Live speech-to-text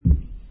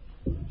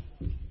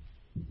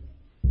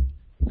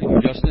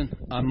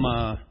Listen,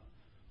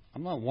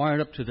 I'm not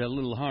wired up to that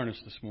little harness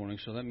this morning,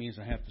 so that means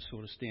I have to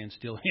sort of stand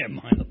still here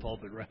behind the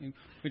pulpit, right?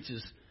 Which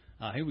is,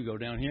 here we go,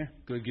 down here.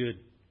 Good.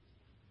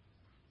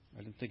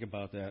 I didn't think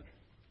about that.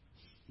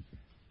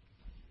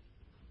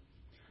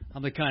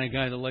 I'm the kind of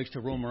guy that likes to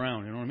roam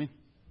around, you know what I mean?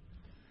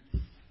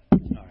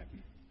 All right.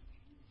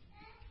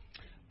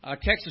 Our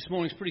text this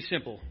morning is pretty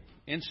simple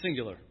and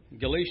singular.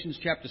 Galatians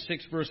chapter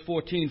 6, verse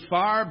 14.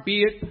 Far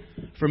be it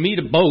from me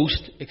to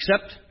boast,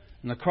 except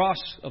in the cross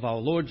of our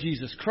Lord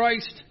Jesus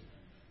Christ,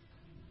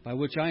 by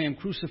which I am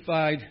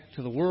crucified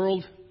to the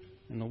world,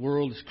 and the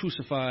world is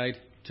crucified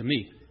to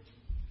me.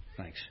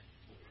 Thanks.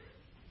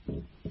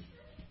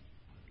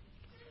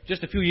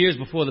 Just a few years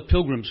before the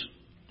Pilgrims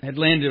had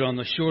landed on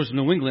the shores of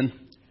New England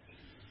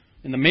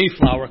in the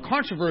Mayflower,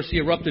 controversy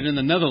erupted in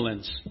the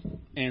Netherlands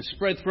and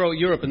spread throughout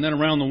Europe and then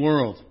around the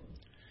world.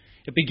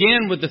 It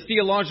began with the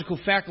theological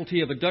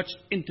faculty of a Dutch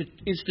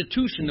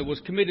institution that was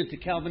committed to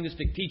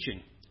Calvinistic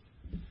teaching.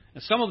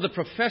 And some of the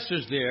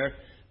professors there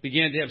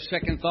began to have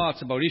second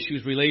thoughts about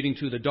issues relating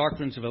to the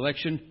doctrines of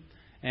election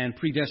and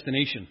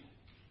predestination.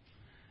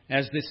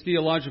 As this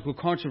theological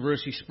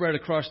controversy spread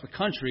across the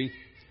country,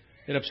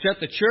 it upset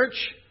the church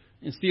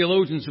and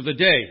theologians of the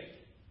day.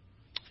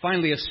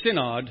 Finally, a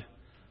synod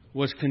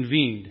was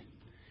convened.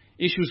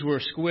 Issues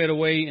were squared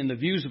away, and the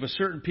views of a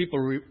certain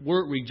people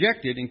were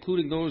rejected,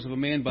 including those of a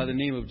man by the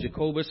name of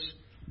Jacobus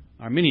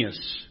Arminius.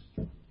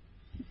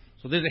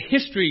 So there's a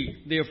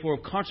history, therefore,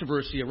 of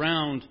controversy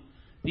around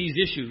these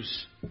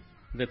issues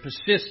that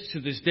persists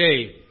to this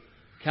day.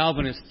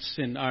 Calvinists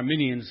and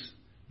Arminians,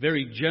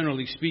 very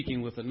generally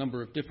speaking, with a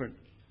number of different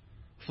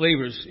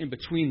flavors in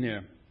between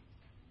there.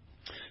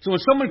 So when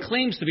someone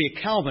claims to be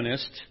a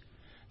Calvinist,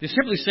 they're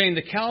simply saying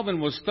that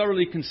Calvin was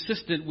thoroughly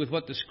consistent with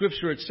what the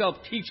Scripture itself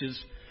teaches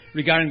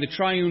regarding the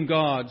triune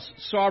God's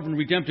sovereign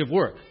redemptive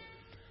work.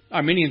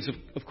 Arminians,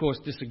 of course,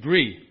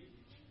 disagree.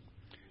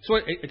 So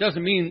it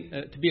doesn't mean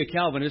to be a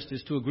Calvinist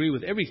is to agree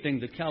with everything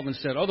that Calvin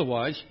said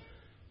otherwise,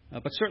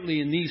 but certainly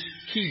in these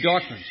key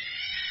doctrines.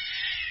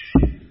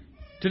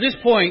 To this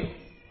point,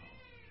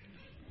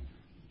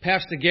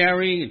 Pastor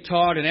Gary and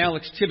Todd and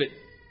Alex Tibbet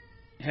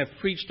have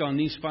preached on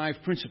these 5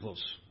 principles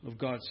of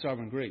God's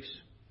sovereign grace.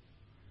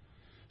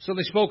 So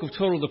they spoke of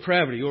total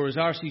depravity, or as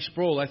R.C.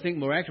 Sproul, I think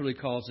more accurately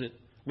calls it,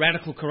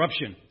 radical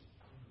corruption.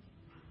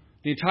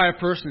 The entire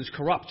person is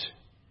corrupt.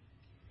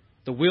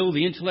 The will,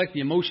 the intellect, the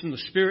emotion, the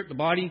spirit, the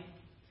body.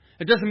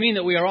 It doesn't mean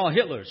that we are all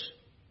Hitlers,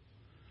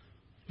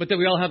 but that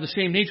we all have the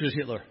same nature as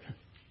Hitler.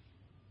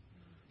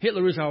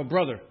 Hitler is our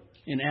brother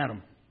in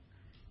Adam.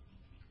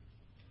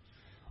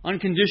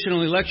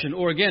 Unconditional election,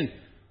 or again,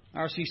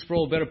 R.C.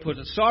 Sproul better put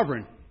it,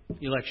 sovereign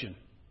election.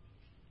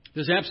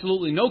 There's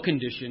absolutely no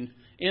condition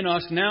in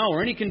us now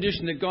or any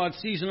condition that God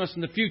sees in us in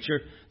the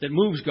future that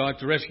moves God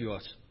to rescue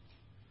us.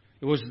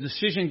 It was a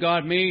decision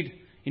God made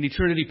in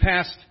eternity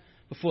past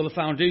before the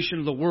foundation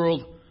of the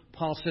world,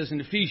 Paul says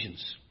in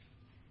Ephesians.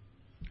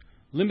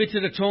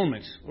 Limited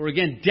atonement, or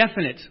again,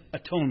 definite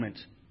atonement.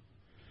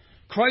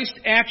 Christ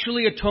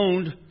actually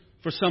atoned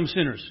for some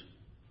sinners.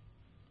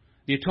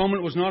 The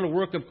atonement was not a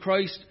work of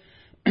Christ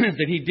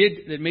that he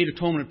did that made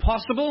atonement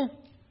possible.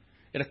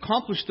 It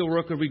accomplished the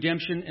work of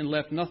redemption and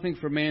left nothing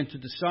for man to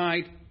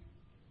decide.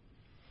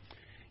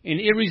 In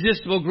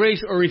irresistible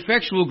grace or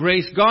effectual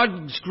grace,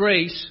 God's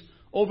grace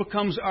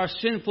overcomes our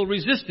sinful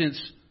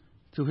resistance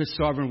to his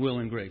sovereign will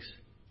and grace.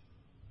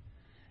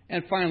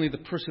 And finally, the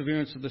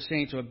perseverance of the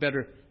saints, or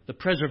better, the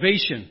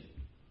preservation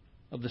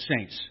of the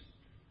saints.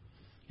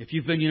 If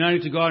you've been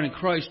united to God in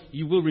Christ,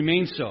 you will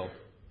remain so.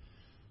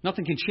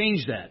 Nothing can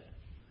change that,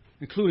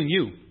 including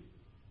you.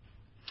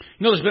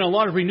 You know, there's been a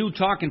lot of renewed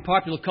talk in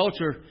popular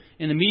culture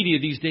in the media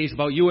these days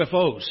about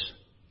UFOs.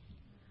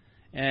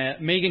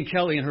 Megyn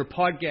Kelly in her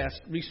podcast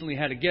recently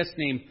had a guest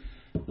named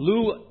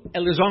Lou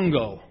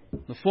Elizondo,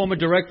 the former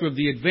director of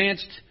the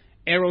Advanced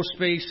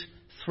Aerospace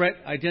Threat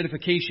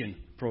Identification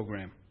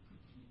Program.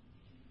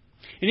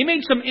 And he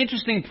made some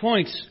interesting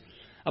points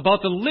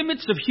about the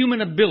limits of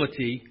human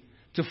ability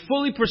to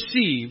fully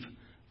perceive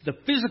the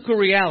physical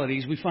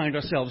realities we find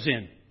ourselves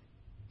in.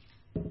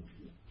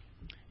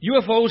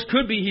 UFOs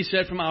could be, he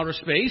said, from outer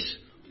space,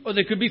 or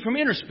they could be from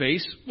inner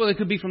space, or they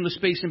could be from the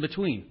space in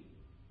between.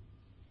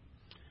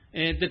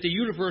 And that the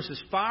universe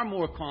is far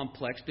more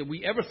complex than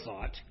we ever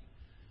thought.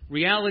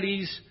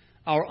 Realities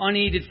our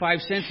unaided 5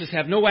 senses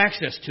have no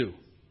access to.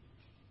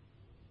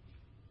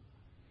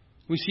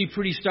 We see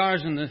pretty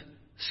stars in the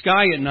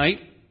sky at night,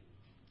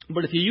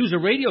 but if you use a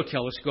radio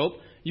telescope,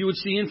 you would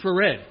see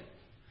infrared.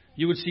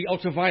 You would see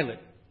ultraviolet.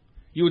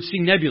 You would see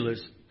nebulas,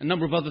 a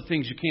number of other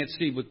things you can't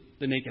see with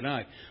the naked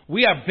eye.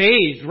 We are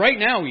bathed right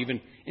now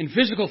even in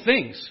physical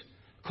things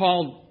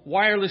called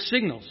wireless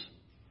signals.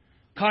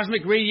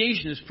 Cosmic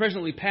radiation is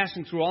presently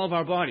passing through all of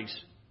our bodies.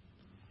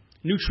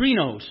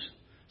 Neutrinos.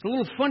 It's a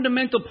little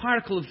fundamental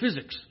particle of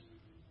physics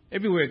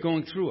everywhere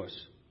going through us.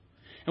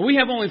 And we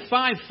have only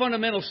 5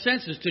 fundamental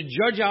senses to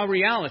judge our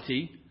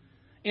reality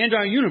and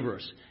our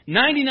universe.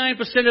 99%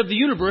 of the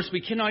universe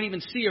we cannot even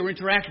see or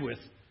interact with,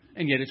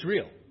 and yet it's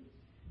real.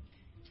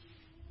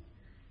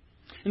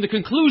 And the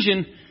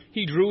conclusion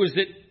he drew is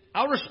that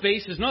outer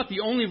space is not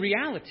the only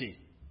reality,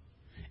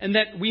 and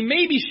that we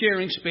may be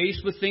sharing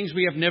space with things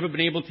we have never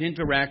been able to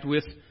interact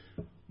with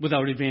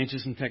without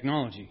advances in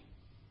technology.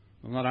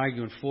 I'm not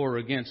arguing for or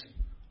against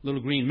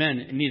little green men,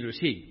 and neither is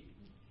he.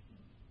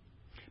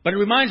 But it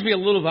reminds me a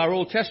little of our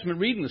Old Testament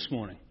reading this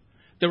morning.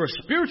 There are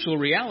spiritual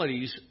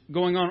realities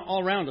going on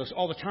all around us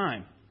all the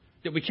time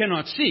that we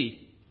cannot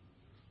see,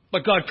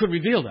 but God could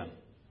reveal them.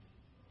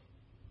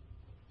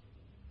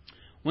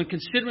 When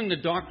considering the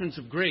doctrines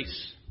of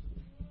grace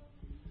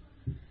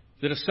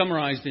that are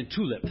summarized in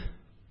TULIP,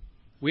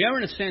 we are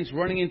in a sense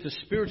running into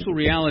spiritual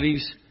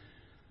realities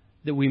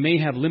that we may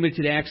have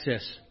limited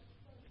access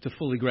to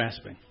fully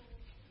grasping.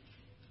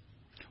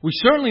 We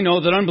certainly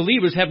know that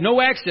unbelievers have no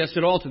access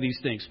at all to these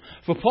things.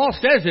 For Paul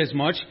says as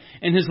much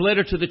in his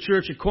letter to the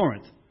church at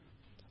Corinth.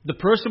 The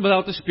person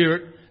without the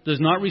Spirit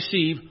does not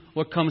receive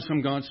what comes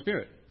from God's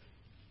Spirit,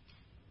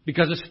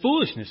 because it's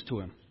foolishness to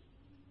him.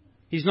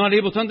 He's not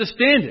able to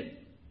understand it,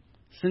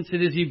 since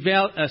it is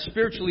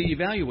spiritually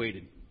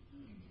evaluated.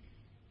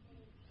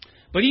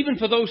 But even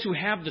for those who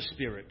have the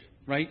Spirit,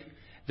 right,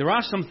 there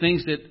are some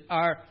things that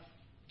are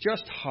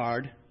just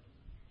hard,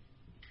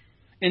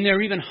 and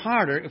they're even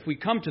harder if we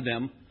come to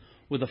them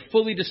with a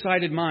fully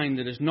decided mind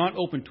that is not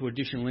open to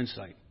additional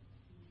insight.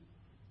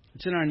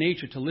 It's in our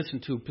nature to listen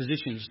to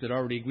positions that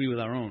already agree with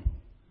our own.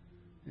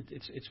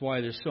 It's why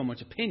there's so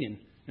much opinion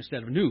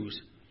instead of news.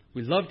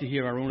 We love to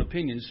hear our own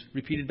opinions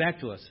repeated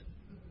back to us.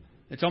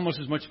 It's almost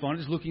as much fun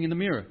as looking in the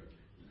mirror.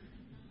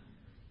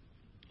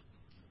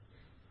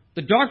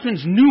 The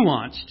doctrines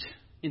nuanced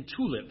in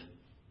TULIP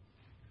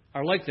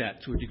are like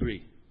that to a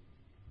degree.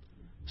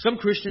 Some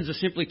Christians are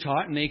simply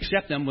taught and they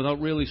accept them without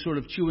really sort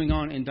of chewing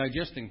on and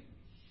digesting.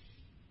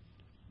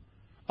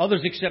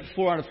 Others accept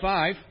 4 out of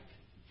 5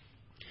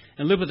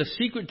 and live with a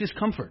secret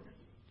discomfort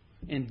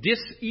and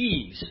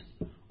dis-ease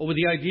over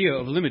the idea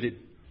of limited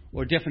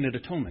or definite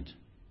atonement.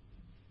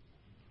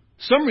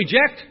 Some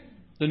reject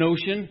the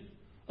notion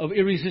of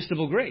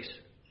irresistible grace.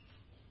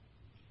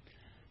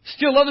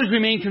 Still others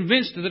remain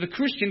convinced that a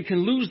Christian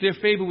can lose their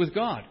favor with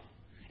God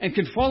and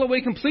can fall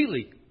away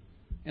completely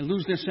and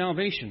lose their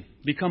salvation,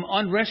 become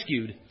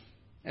unrescued,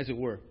 as it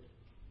were.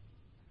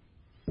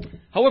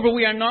 However,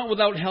 we are not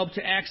without help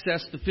to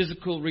access the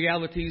physical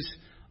realities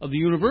of the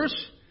universe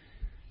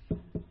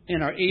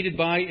and are aided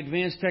by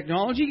advanced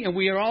technology, and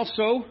we are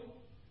also,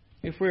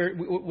 if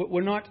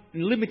we're not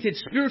limited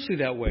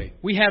spiritually that way.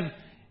 We have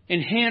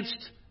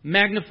enhanced,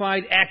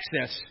 magnified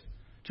access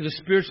to the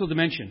spiritual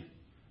dimension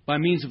by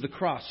means of the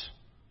cross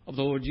of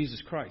the Lord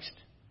Jesus Christ.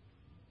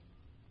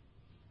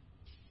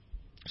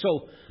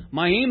 So,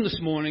 my aim this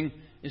morning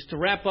is to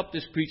wrap up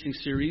this preaching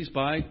series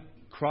by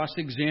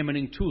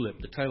cross-examining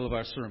TULIP, the title of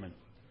our sermon.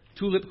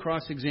 TULIP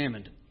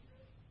cross-examined.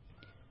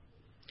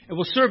 And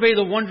we'll survey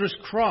the wondrous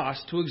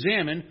cross to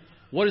examine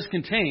what is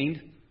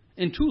contained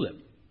in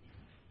TULIP.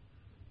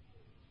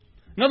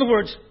 In other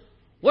words,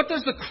 what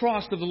does the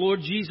cross of the Lord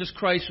Jesus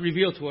Christ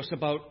reveal to us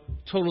about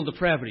total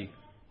depravity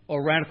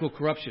or radical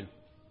corruption?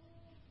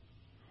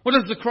 What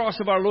does the cross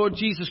of our Lord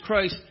Jesus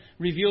Christ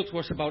reveal to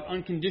us about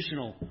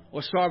unconditional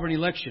or sovereign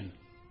election?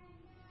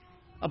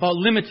 About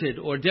limited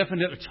or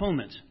definite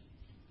atonement?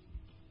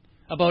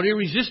 About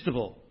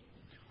irresistible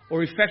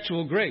or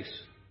effectual grace?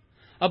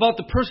 About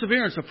the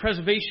perseverance or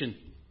preservation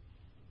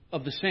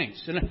of the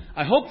saints? And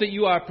I hope that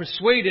you are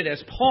persuaded,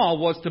 as Paul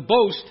was, to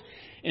boast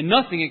in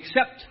nothing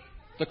except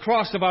the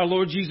cross of our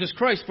Lord Jesus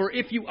Christ. For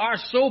if you are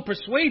so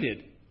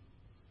persuaded,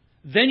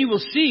 then you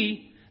will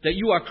see that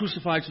you are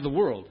crucified to the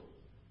world,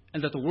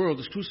 and that the world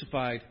is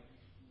crucified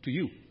to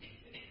you.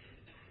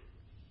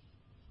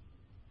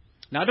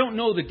 Now, I don't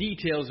know the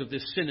details of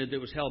this synod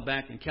that was held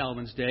back in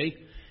Calvin's day,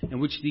 in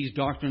which these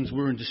doctrines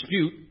were in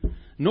dispute,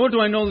 nor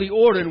do I know the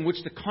order in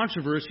which the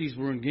controversies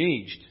were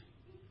engaged.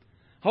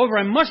 However,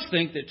 I must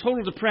think that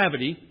total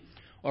depravity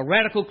or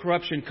radical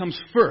corruption comes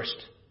first,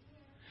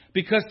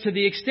 because to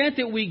the extent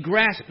that we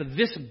grasp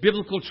this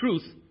biblical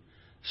truth,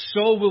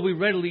 so will we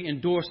readily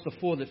endorse the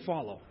 4 that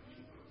follow.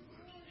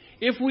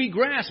 If we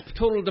grasp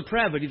total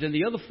depravity, then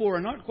the other 4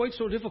 are not quite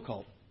so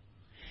difficult.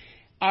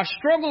 Our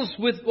struggles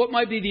with what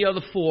might be the other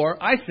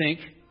 4, I think,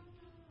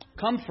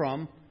 come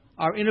from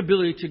our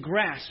inability to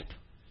grasp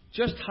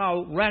just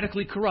how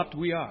radically corrupt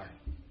we are.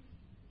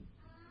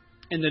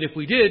 And that if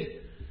we did,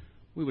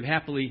 we would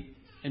happily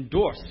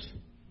endorse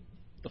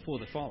the 4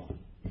 that follow.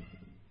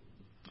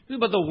 Think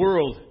about the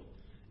world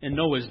in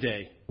Noah's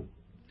day.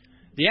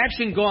 The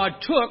action God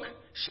took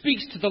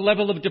speaks to the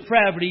level of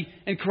depravity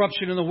and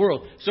corruption in the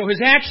world. So his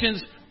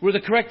actions were the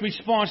correct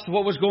response to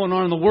what was going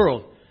on in the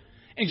world.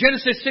 And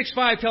Genesis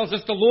 6:5 tells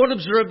us the Lord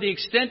observed the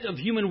extent of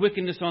human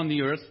wickedness on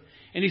the earth,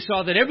 and he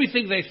saw that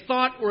everything they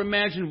thought or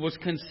imagined was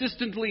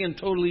consistently and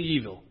totally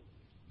evil.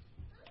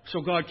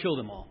 So God killed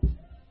them all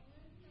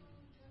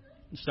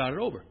and started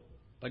over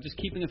by just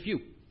keeping a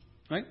few,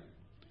 right?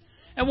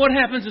 And what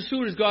happens as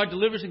soon as God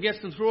delivers and gets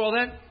them through all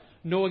that?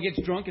 Noah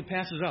gets drunk and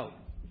passes out.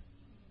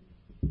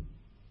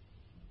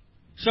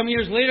 Some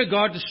years later,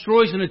 God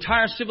destroys an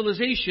entire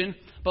civilization,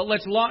 but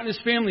lets Lot and his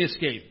family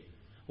escape.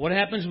 What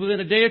happens within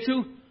a day or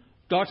two?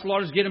 God's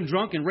lawyers get him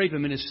drunk and rape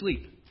him in his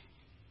sleep.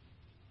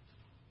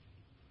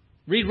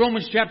 Read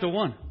Romans chapter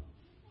 1.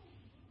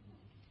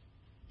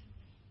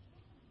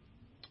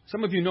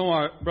 Some of you know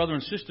our brother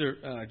and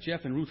sister,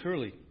 Jeff and Ruth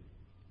Hurley.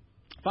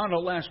 Found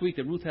out last week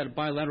that Ruth had a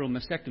bilateral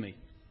mastectomy.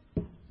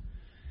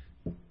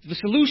 The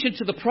solution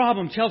to the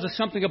problem tells us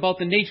something about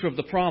the nature of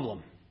the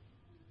problem.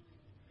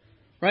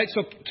 Right?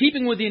 So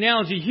keeping with the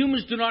analogy,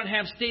 humans do not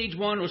have stage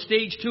 1 or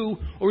stage 2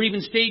 or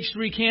even stage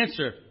 3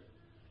 cancer.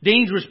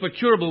 Dangerous but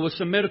curable with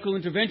some medical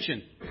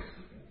intervention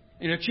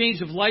and a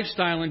change of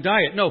lifestyle and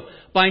diet. No,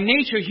 by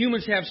nature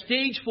humans have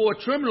stage 4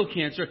 terminal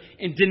cancer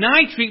and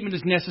deny treatment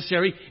is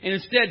necessary and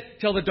instead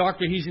tell the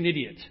doctor he's an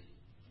idiot.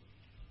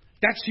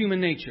 That's human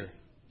nature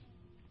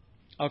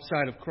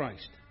outside of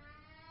Christ.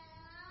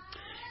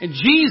 And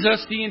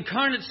Jesus, the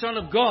incarnate Son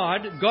of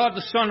God, God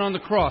the Son on the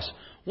cross,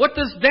 what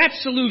does that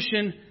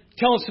solution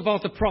tell us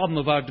about the problem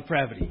of our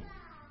depravity?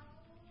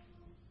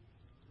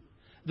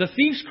 The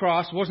thief's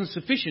cross wasn't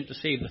sufficient to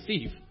save the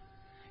thief.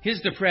 His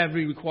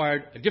depravity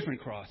required a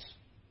different cross.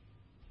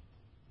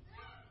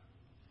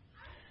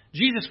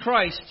 Jesus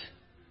Christ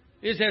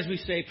is, as we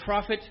say,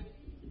 prophet,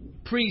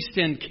 priest,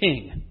 and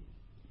king.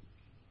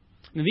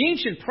 Now, the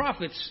ancient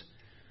prophets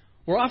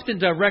were often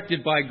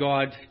directed by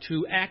God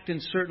to act in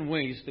certain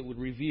ways that would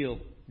reveal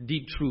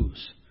deep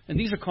truths. And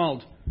these are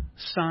called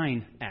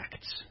sign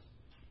acts.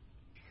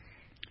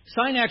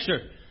 Sign acts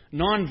are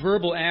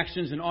nonverbal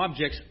actions and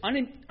objects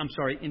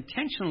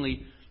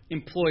intentionally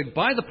employed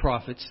by the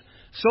prophets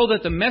so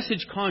that the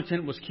message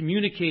content was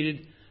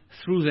communicated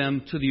through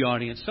them to the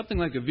audience, something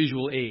like a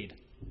visual aid.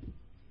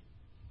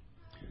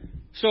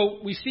 So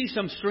we see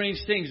some strange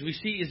things. We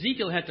see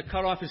Ezekiel had to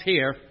cut off his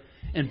hair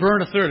and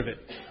burn a third of it.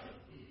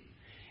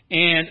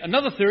 And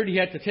another third he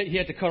had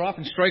to cut off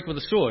and strike with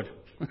a sword.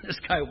 This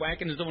guy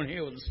whacking his own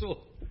hair with a sword.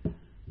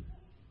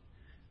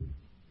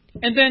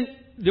 And then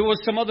there was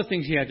some other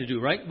things he had to do,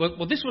 right?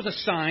 Well, this was a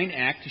sign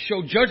act to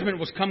show judgment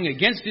was coming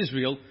against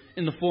Israel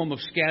in the form of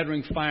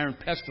scattering fire and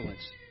pestilence.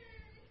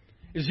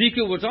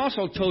 Ezekiel was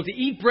also told to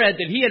eat bread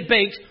that he had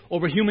baked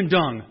over human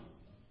dung.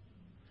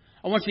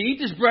 I want you to eat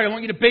this bread. I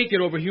want you to bake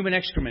it over human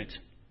excrement.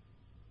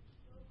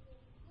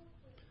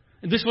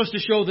 And this was to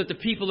show that the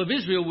people of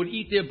Israel would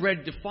eat their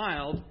bread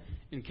defiled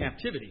in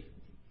captivity.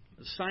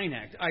 A sign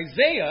act.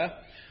 Isaiah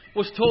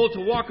was told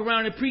to walk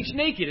around and preach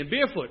naked and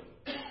barefoot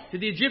to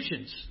the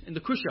Egyptians and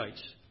the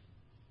Cushites.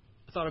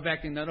 I thought of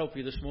acting that out for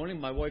you this morning.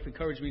 My wife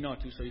encouraged me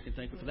not to, so you can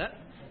thank her for that.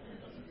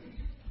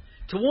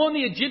 To warn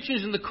the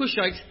Egyptians and the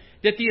Cushites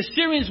that the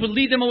Assyrians would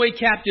lead them away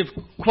captive,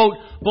 quote,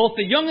 both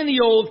the young and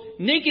the old,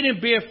 naked and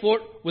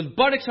barefoot, with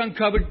buttocks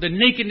uncovered, the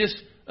nakedness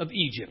of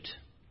Egypt.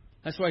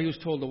 That's why he was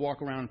told to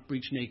walk around and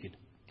preach naked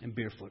and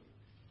barefoot.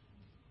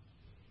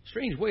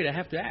 Strange way to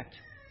have to act.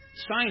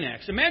 Sign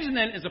acts. Imagine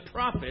then as a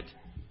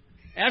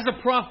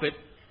prophet,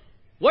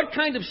 what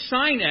kind of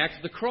sign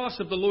act the cross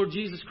of the Lord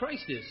Jesus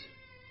Christ is.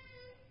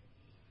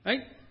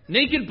 Right?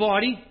 Naked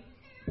body,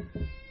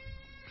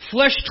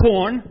 flesh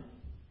torn,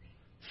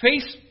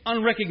 face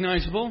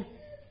unrecognizable,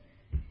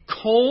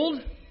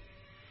 cold,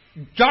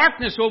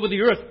 darkness over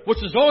the earth,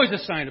 which is always a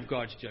sign of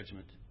God's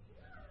judgment.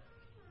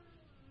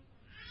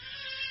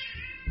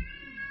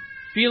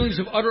 Feelings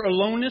of utter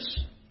aloneness,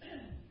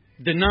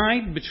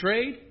 denied,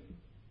 betrayed.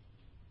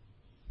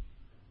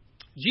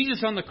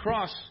 Jesus on the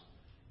cross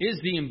is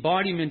the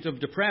embodiment of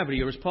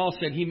depravity, or as Paul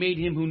said, he made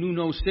him who knew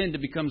no sin to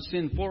become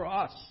sin for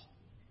us.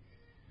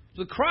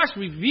 So the cross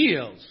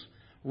reveals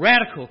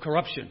radical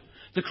corruption.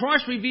 The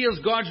cross reveals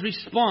God's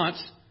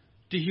response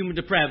to human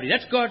depravity.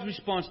 That's God's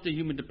response to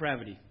human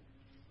depravity.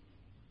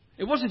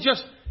 It wasn't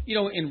just,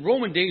 in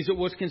Roman days it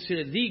was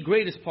considered the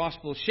greatest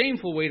possible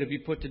shameful way to be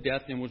put to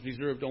death and was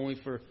reserved only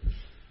for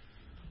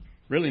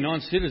really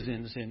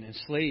non-citizens and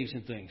slaves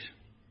and things.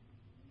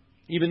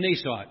 Even they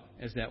saw it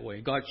as that way.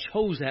 God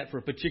chose that for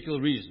a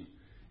particular reason.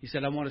 He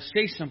said, I want to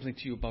say something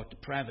to you about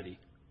depravity.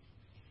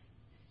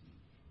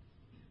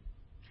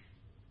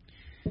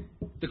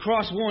 The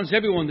cross warns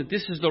everyone that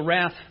this is the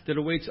wrath that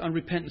awaits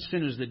unrepentant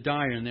sinners that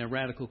die in their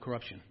radical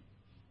corruption.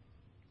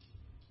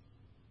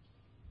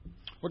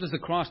 What does the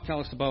cross tell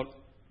us about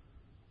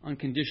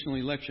unconditional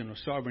election or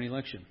sovereign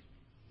election?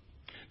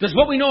 Does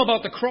what we know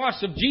about the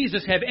cross of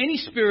Jesus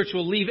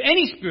leave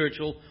any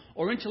spiritual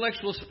or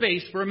intellectual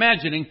space for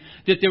imagining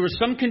that there is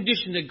some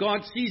condition that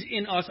God sees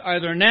in us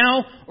either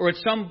now or at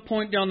some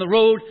point down the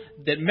road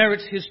that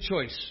merits his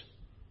choice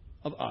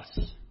of us?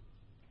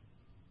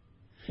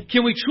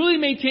 Can we truly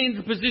maintain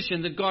the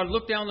position that God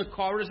looked down the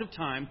corridors of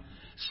time,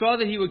 saw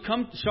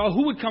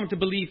who would come to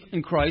believe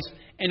in Christ,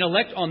 and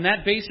elect on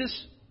that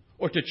basis,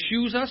 or to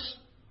choose us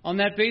on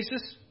that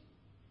basis?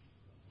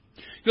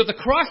 Because the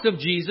cross of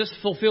Jesus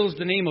fulfills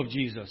the name of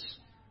Jesus.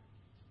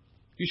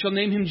 You shall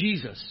name him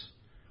Jesus,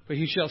 for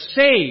he shall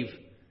save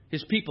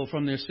his people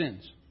from their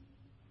sins.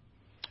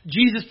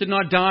 Jesus did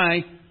not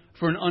die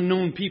for an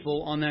unknown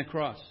people on that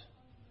cross.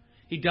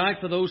 He died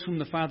for those whom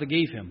the Father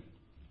gave him,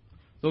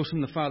 those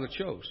whom the Father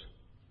chose.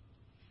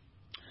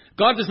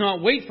 God does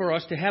not wait for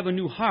us to have a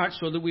new heart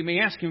so that we may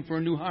ask him for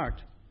a new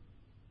heart.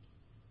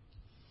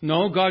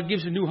 No, God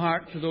gives a new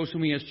heart to those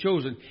whom He has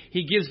chosen.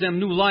 He gives them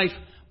new life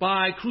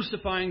by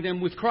crucifying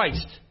them with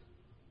Christ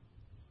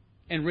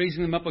and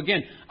raising them up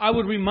again. I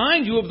would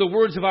remind you of the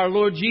words of our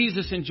Lord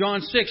Jesus in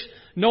John 6.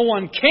 No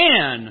one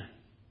can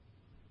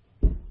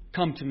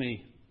come to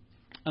me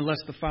unless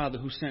the Father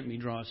who sent me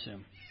draws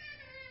him.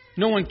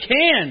 No one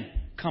can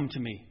come to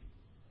me.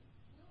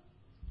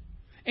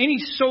 Any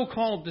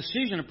so-called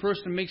decision a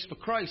person makes for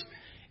Christ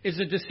is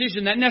a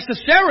decision that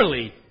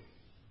necessarily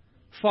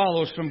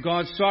follows from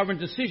God's sovereign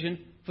decision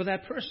for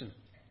that person.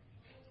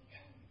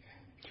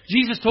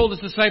 Jesus told His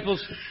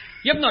disciples,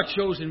 "You have not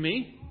chosen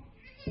me,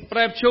 but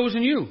I have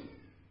chosen you."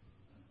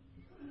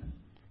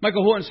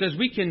 Michael Horton says,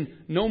 we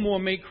can no more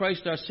make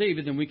Christ our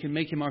Savior than we can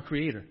make Him our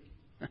Creator.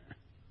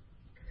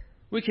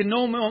 We can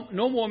no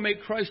more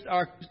make Christ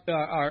our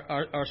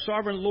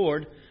sovereign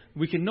Lord.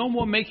 We can no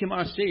more make Him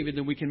our Savior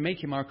than we can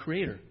make Him our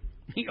Creator.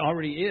 He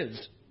already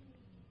is.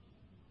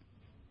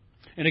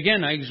 And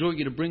again, I exhort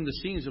you to bring the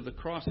scenes of the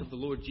cross of the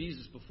Lord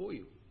Jesus before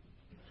you.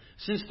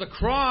 Since the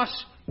cross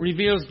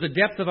reveals the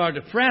depth of our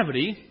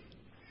depravity,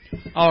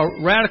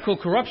 our radical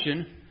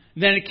corruption,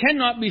 then it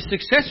cannot be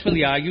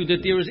successfully argued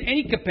that there is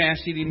any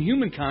capacity in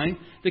humankind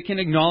that can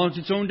acknowledge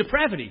its own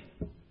depravity.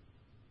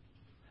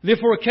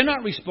 Therefore, it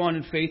cannot respond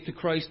in faith to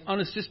Christ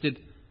unassisted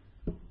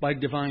by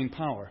divine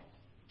power.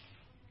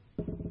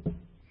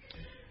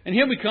 And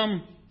here we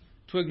come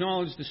to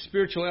acknowledge the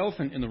spiritual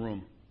elephant in the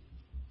room.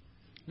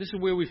 This is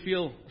where we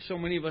feel, so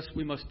many of us,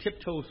 we must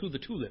tiptoe through the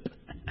tulip.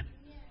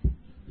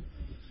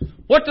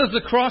 What does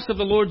the cross of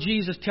the Lord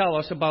Jesus tell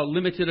us about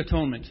limited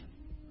atonement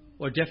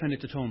or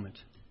definite atonement?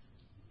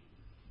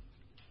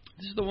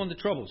 This is the one that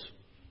troubles.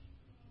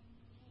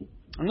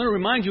 I'm going to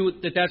remind you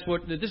that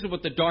this is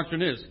what the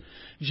doctrine is.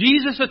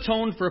 Jesus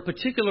atoned for a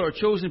particular or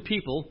chosen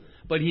people,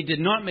 but He did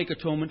not make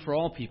atonement for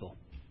all people.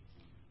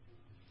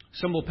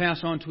 Some will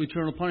pass on to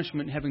eternal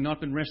punishment having not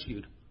been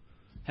rescued,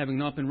 having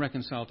not been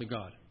reconciled to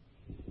God.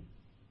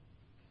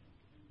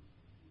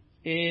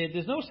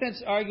 There's no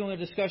sense arguing or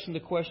discussing the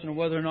question of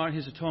whether or not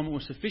His atonement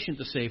was sufficient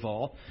to save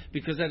all,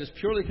 because that is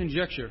purely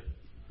conjecture,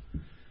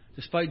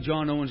 despite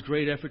John Owen's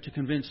great effort to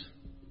convince.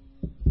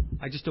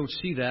 I just don't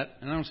see that,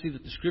 and I don't see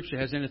that the Scripture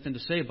has anything to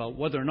say about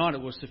whether or not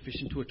it was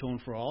sufficient to atone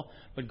for all,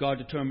 but God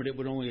determined it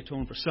would only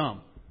atone for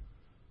some.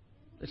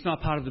 It's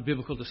not part of the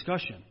biblical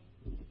discussion,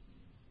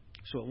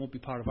 so it won't be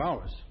part of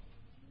ours.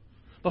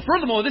 But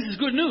furthermore, this is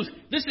good news.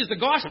 This is the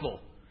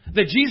gospel,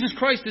 that Jesus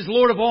Christ is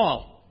Lord of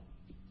all,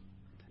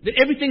 that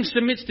everything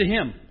submits to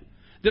Him,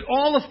 that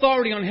all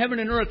authority on heaven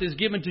and earth is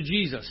given to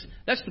Jesus.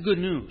 That's the good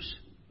news.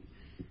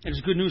 And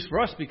it's good news for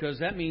us because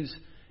that means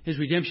His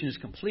redemption is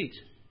complete.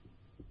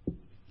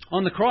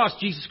 On the cross,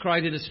 Jesus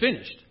cried, "It is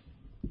finished."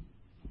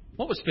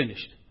 What was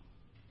finished?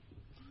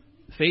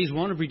 Phase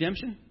 1 of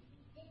redemption?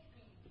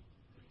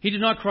 He did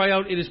not cry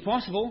out, "It is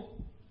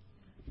possible."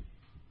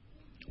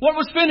 What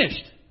was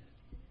finished?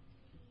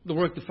 The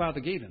work the Father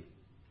gave Him.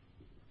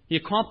 He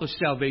accomplished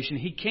salvation.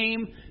 He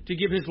came to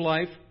give His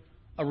life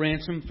a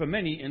ransom for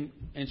many,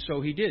 and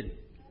so He did.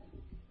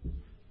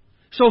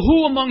 So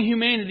who among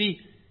humanity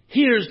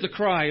hears the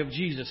cry of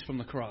Jesus from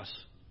the cross?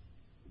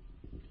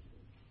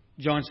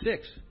 John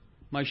 6.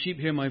 My sheep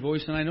hear my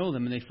voice, and I know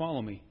them, and they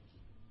follow me.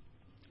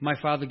 My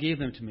Father gave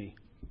them to me.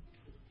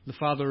 The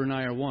Father and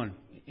I are one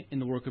in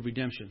the work of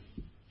redemption.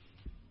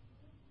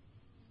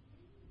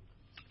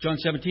 John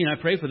 17, I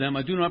pray for them.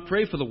 I do not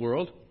pray for the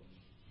world,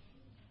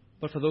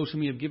 but for those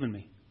whom You have given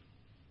me.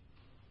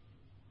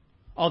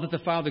 All that the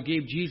Father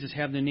gave Jesus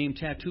have their name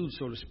tattooed,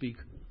 so to speak,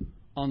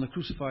 on the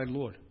crucified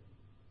Lord.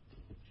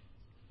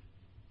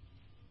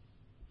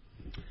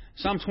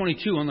 Psalm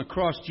 22, on the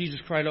cross,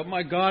 Jesus cried out,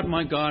 my God,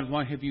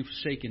 why have You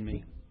forsaken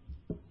me?"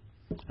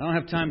 I don't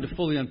have time to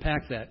fully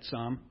unpack that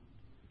psalm.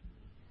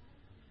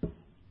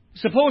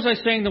 Suppose I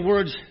sang the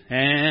words,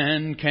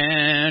 "And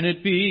can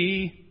it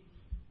be?"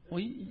 Well,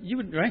 you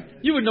would, right?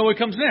 You would know what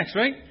comes next,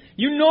 right?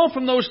 You know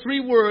from those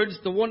 3 words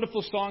the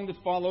wonderful song that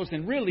follows,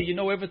 and really you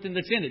know everything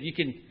that's in it.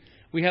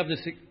 We have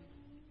this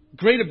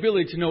great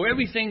ability to know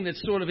everything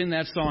that's sort of in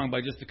that song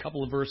by just a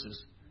couple of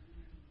verses.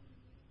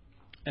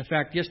 In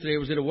fact, yesterday I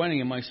was at a wedding,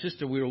 and my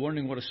sister, we were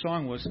wondering what a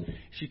song was.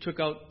 She took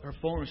out her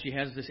phone, and she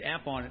has this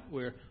app on it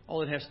where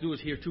all it has to do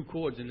is hear 2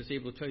 chords, and it's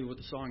able to tell you what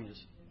the song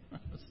is.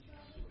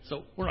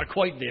 So we're not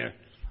quite there.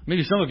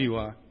 Maybe some of you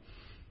are.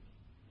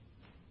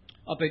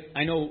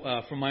 I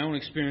know from my own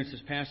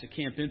experiences past at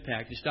Camp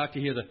Impact, you start to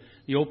hear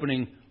the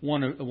opening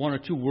one or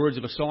two words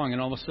of a song,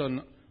 and all of a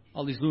sudden,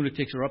 all these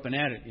lunatics are up and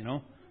at it,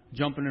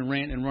 jumping and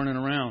ranting and running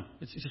around.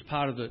 It's just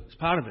part of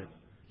it.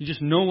 You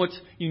just know what's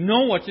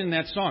in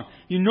that song.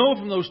 You know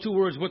from those 2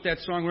 words what that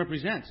song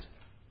represents.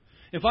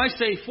 If I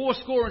say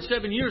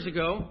 77 years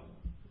ago,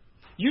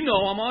 you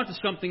know I'm onto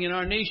something in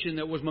our nation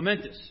that was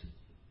momentous.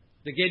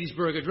 The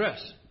Gettysburg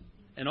Address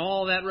and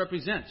all that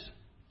represents.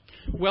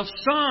 Well,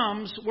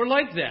 Psalms were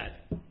like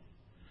that.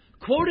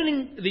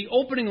 Quoting the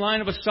opening line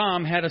of a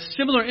psalm had a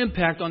similar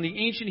impact on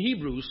the ancient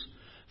Hebrews,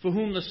 for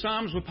whom the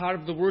Psalms were part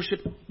of the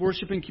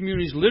worshiping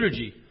community's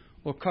liturgy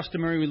or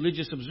customary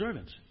religious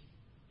observance.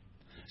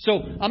 So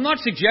I'm not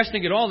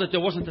suggesting at all that there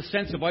wasn't a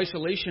sense of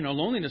isolation or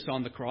loneliness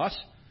on the cross.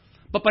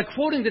 But by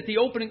quoting the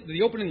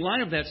opening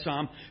line of that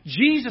psalm,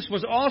 Jesus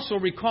was also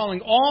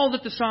recalling all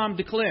that the psalm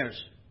declares.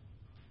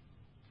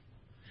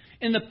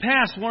 In the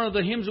past, one of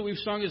the hymns that we've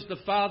sung is "The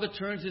Father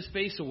Turns His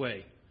Face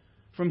Away"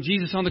 from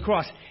Jesus on the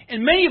cross.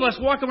 And many of us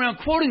walk around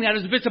quoting that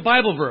as if it's a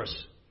Bible verse.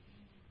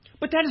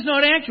 But that is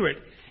not accurate,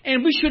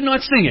 and we should not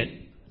sing it.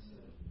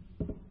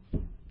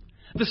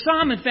 The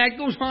psalm, in fact,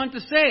 goes on to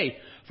say,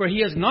 "For He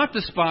has not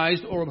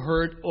despised or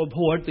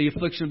abhorred the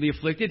affliction of the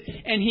afflicted,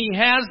 and He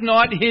has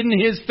not hidden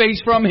His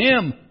face from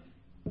him,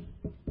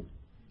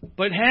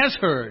 but has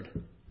heard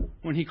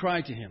when he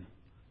cried to Him."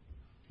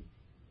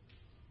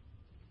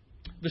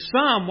 The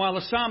psalm, while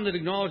a psalm that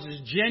acknowledges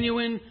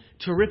genuine,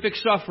 terrific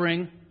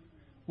suffering,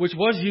 which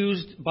was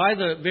used by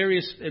at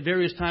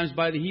various times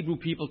by the Hebrew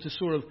people to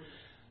sort of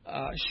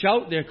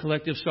shout their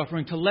collective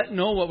suffering, to let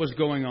know what was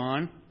going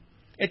on,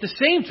 at the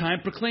same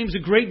time proclaims a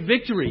great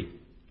victory.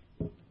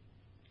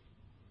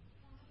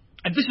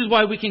 And this is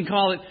why we can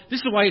call it, this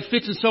is why it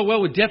fits in so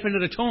well with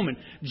definite atonement.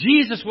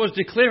 Jesus was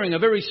declaring a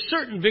very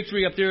certain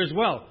victory up there as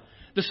well.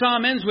 The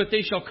psalm ends with,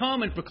 "They shall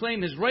come and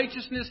proclaim His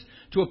righteousness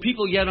to a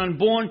people yet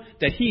unborn,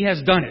 that He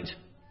has done it."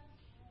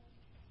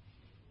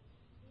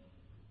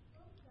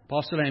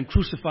 Paul said, "I am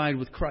crucified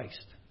with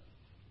Christ."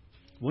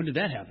 When did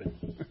that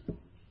happen?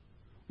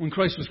 When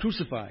Christ was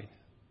crucified.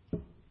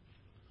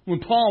 When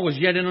Paul was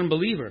yet an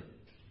unbeliever.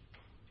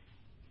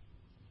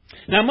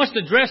 Now I must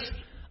address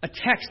a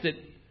text that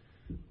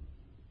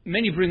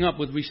many bring up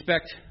with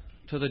respect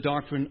to the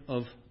doctrine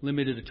of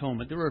limited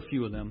atonement. There are a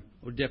few of them,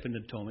 or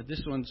definite atonement.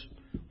 This one's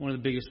one of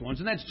the biggest ones,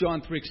 and that's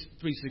John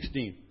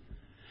 3:16.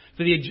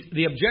 For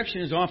the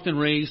objection is often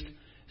raised,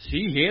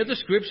 "See here, the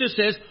Scripture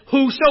says,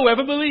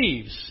 whosoever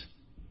believes."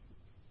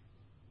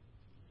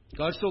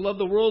 God so loved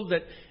the world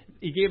that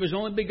He gave His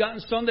only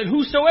begotten Son, that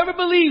whosoever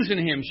believes in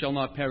Him shall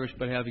not perish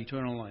but have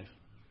eternal life.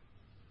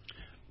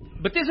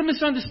 But there's a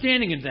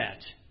misunderstanding in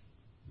that.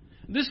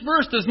 This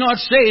verse does not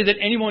say that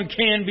anyone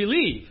can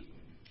believe.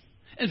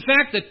 In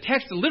fact, the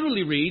text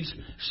literally reads,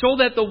 "so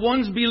that the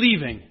ones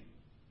believing,"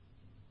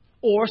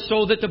 or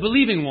 "so that the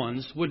believing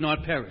ones would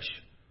not perish."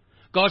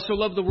 God so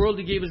loved the world,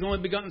 He gave His only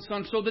begotten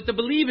Son, so that the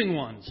believing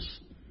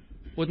ones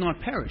would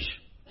not perish.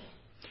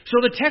 So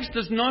the text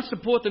does not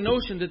support the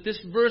notion that this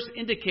verse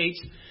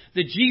indicates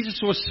that Jesus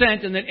was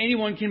sent and that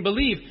anyone can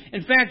believe.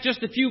 In fact,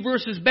 just a few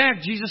verses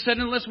back, Jesus said,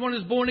 "Unless one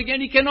is born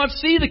again, he cannot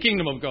see the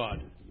kingdom of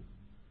God."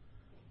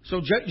 So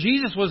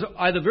Jesus was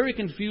either very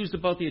confused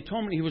about the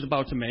atonement He was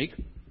about to make,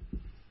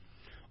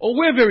 or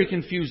we're very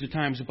confused at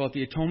times about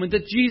the atonement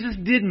that Jesus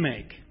did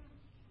make.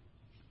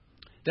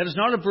 That is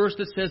not a verse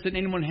that says that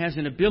anyone has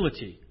an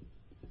ability,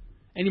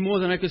 any more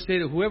than I could say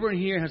that whoever in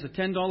here has a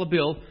 $10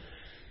 bill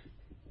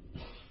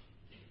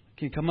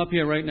can come up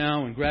here right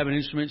now and grab an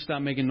instrument and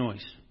start making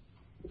noise.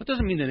 That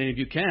doesn't mean that any of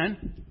you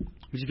can.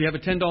 Because if you have a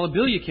 $10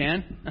 bill, you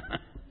can.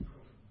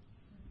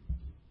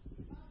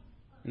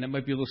 And that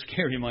might be a little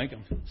scary, Mike.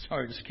 I'm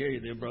sorry to scare you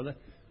there, brother.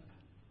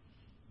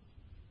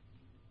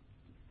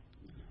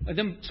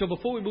 So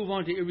before we move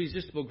on to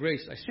irresistible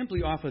grace, I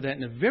simply offer that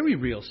in a very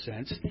real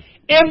sense,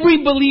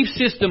 every belief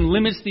system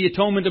limits the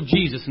atonement of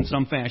Jesus in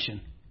some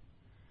fashion.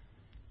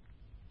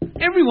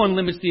 Everyone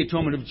limits the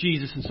atonement of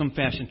Jesus in some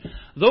fashion.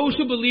 Those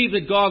who believe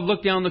that God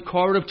looked down the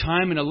corridor of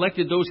time and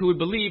elected those who would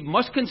believe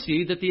must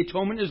concede that the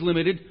atonement is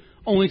limited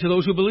only to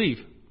those who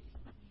believe.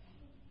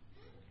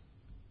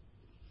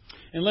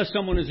 Unless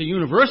someone is a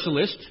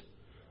universalist,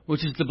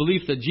 which is the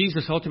belief that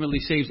Jesus ultimately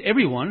saves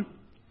everyone,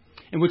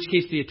 in which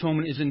case the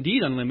atonement is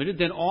indeed unlimited,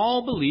 then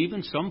all believe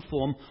in some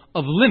form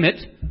of limit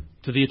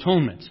to the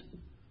atonement.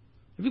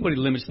 Everybody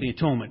limits the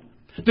atonement.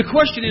 The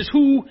question is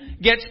who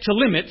gets to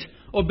limit,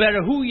 or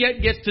better, who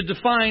yet gets to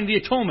define the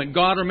atonement,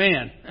 God or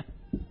man?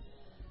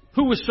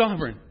 Who is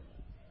sovereign?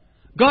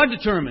 God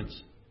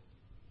determines.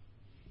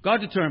 God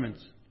determines.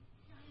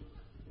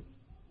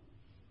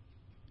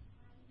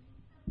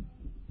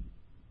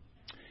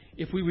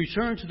 If we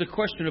return to the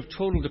question of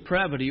total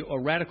depravity or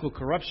radical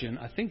corruption,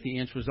 I think the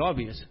answer is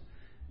obvious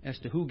as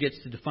to who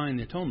gets to define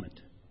the atonement.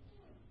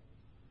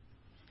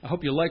 I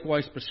hope you're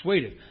likewise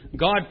persuaded.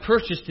 God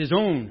purchased His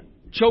own,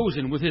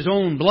 chosen with His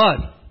own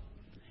blood.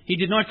 He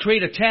did not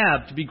create a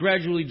tab to be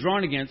gradually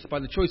drawn against by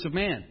the choice of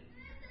man.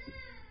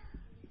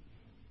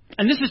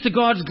 And this is to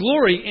God's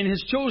glory in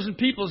His chosen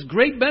people's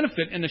great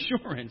benefit and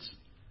assurance.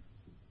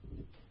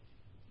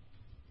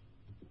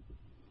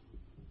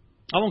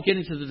 I won't get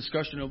into the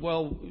discussion of,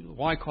 well,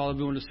 why call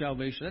everyone to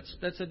salvation?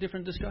 That's a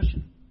different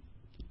discussion.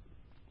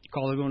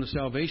 Call everyone to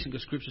salvation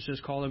because Scripture says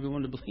call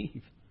everyone to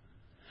believe.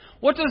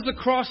 What does the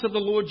cross of the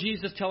Lord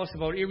Jesus tell us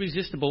about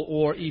irresistible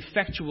or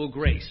effectual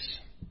grace?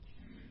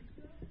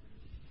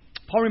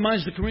 Paul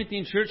reminds the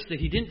Corinthian church that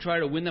he didn't try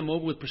to win them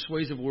over with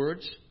persuasive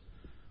words,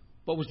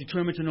 but was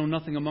determined to know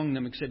nothing among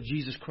them except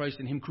Jesus Christ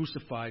and Him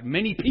crucified.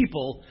 Many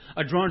people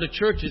are drawn to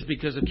churches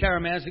because of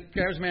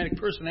charismatic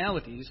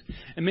personalities,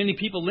 and many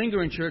people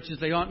linger in churches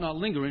they ought not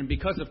linger in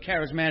because of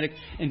charismatic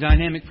and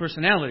dynamic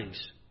personalities.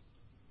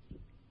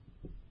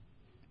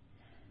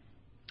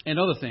 And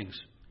other things.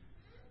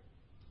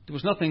 There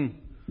was nothing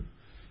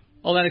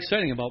all that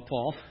exciting about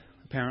Paul,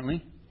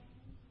 apparently.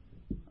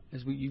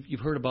 As you've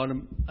heard about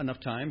him enough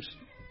times.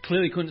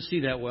 Clearly couldn't see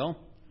that well.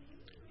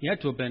 He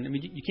had to have been. I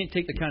mean, you can't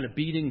take the kind of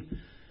beating,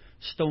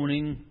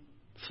 stoning,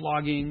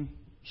 flogging,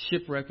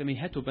 shipwreck. I mean,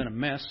 he had to have been a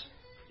mess.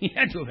 He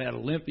had to have had a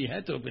limp. He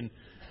had to have been.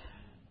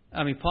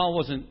 I mean, Paul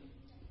wasn't,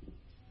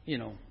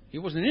 he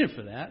wasn't in it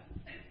for that.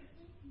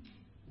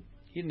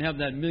 He didn't have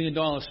that $1 million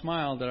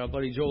smile that our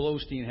buddy Joel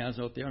Osteen has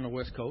out there on the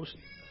West Coast.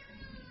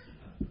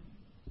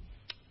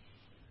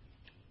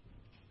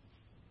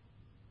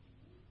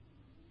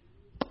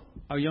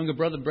 Our younger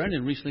brother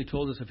Brendan recently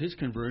told us of his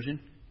conversion,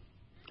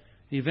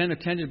 the event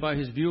attended by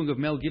his viewing of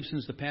Mel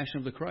Gibson's The Passion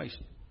of the Christ.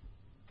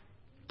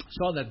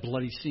 Saw that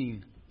bloody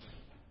scene.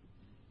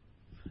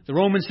 The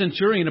Roman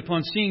centurion,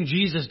 upon seeing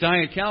Jesus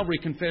die at Calvary,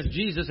 confessed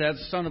Jesus as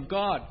the Son of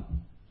God.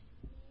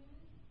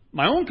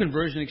 My own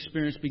conversion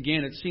experience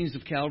began at scenes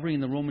of Calvary in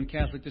the Roman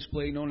Catholic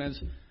display known as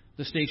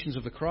the Stations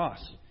of the Cross.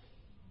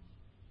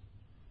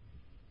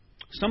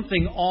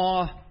 Something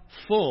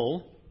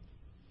awful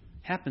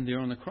happened there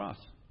on the cross.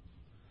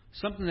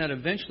 Something that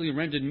eventually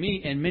rendered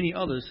me and many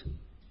others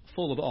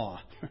full of awe.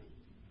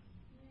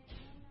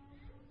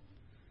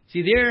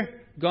 See,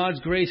 there, God's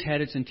grace had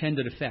its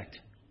intended effect.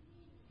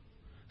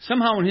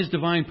 Somehow in His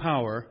divine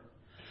power,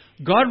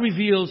 God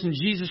reveals in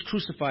Jesus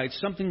crucified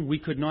something we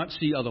could not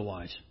see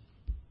otherwise.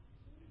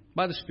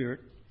 By the Spirit.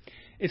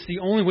 It's the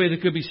only way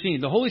that could be seen.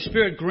 The Holy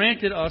Spirit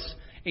granted us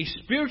a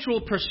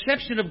spiritual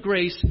perception of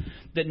grace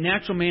that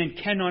natural man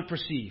cannot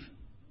perceive.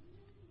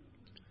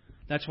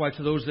 That's why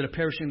to those that are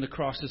perishing, the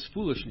cross is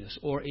foolishness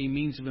or a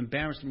means of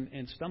embarrassment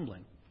and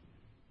stumbling.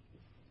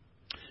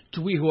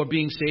 To we who are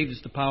being saved,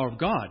 it's the power of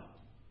God.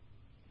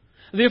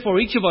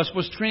 Therefore, each of us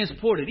was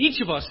transported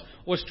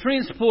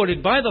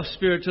by the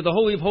Spirit to the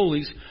Holy of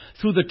Holies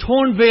through the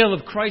torn veil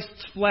of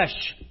Christ's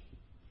flesh.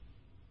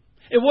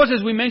 It was,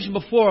 as we mentioned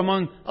before,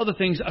 among other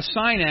things, a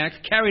sign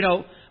act carried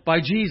out by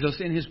Jesus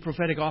in His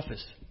prophetic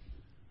office.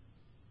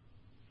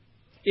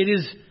 It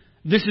is,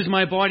 this is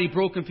my body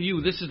broken for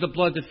you. This is the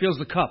blood that fills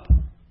the cup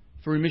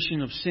for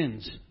remission of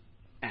sins.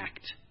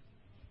 Act.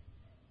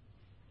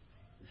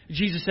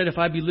 Jesus said, if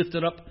I be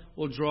lifted up,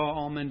 will draw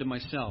all men to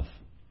myself.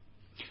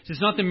 It's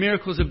not the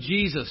miracles of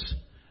Jesus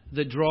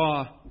that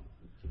draw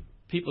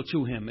people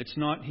to Him. It's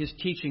not His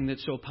teaching that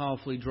so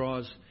powerfully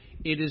draws.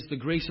 It is the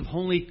grace of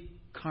holy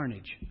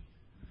carnage.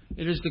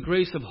 It is the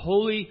grace of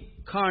holy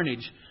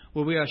carnage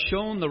where we are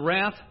shown the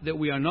wrath that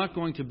we are not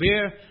going to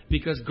bear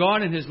because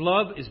God in His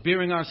love is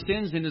bearing our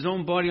sins in His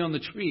own body on the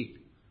tree.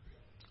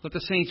 Let the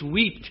saints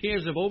weep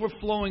tears of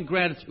overflowing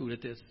gratitude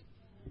at this.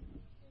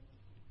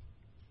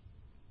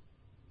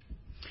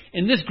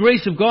 And this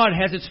grace of God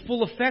has its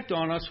full effect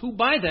on us who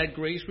by that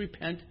grace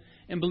repent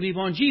and believe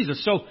on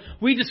Jesus. So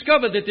we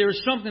discover that there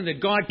is something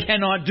that God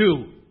cannot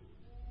do.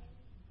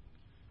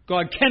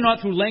 God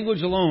cannot through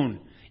language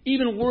alone.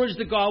 Even words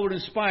that God would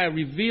inspire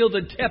reveal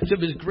the depth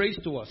of His grace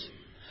to us.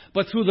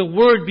 But through the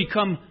Word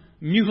become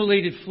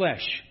mutilated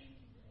flesh.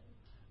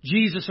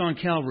 Jesus on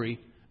Calvary,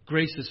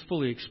 grace is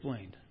fully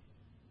explained.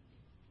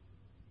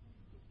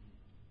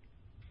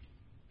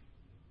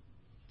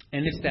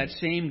 And it's that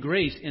same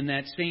grace in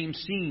that same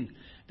scene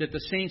that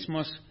the saints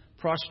must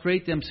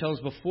prostrate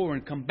themselves before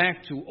and come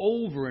back to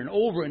over and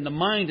over in the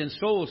mind and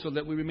soul so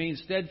that we remain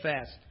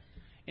steadfast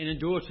and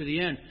endure to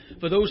the end.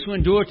 For those who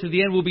endure to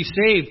the end will be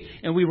saved,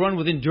 and we run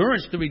with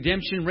endurance the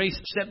redemption race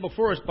set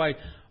before us by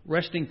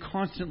resting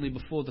constantly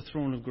before the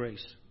throne of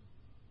grace.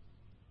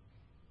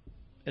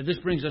 And this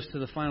brings us to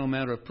the final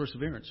matter of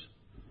perseverance,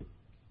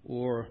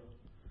 or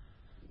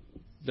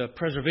the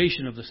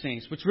preservation of the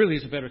saints, which really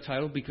is a better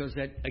title because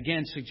that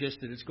again suggests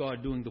that it's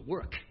God doing the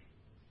work.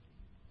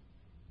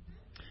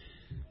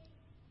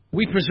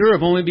 We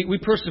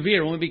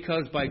persevere only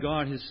because by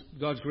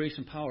God's grace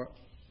and power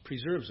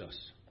preserves us.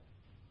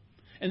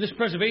 And this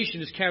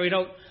preservation is carried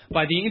out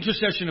by the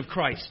intercession of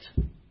Christ.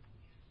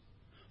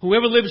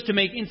 Whoever lives to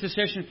make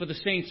intercession for the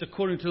saints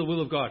according to the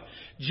will of God.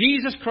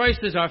 Jesus Christ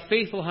is our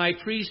faithful high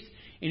priest,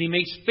 and He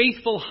makes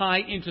faithful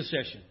high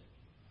intercession.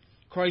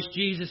 Christ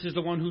Jesus is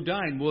the one who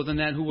died, more than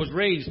that, who was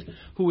raised,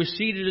 who is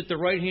seated at the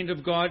right hand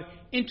of God,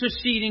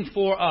 interceding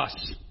for us.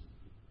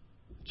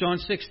 John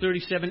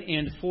 6:37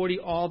 and 40,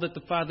 all that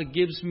the Father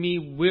gives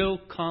me will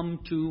come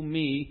to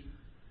me,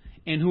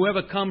 and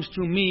whoever comes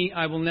to me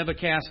I will never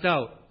cast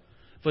out.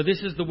 For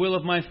this is the will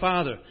of my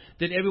Father,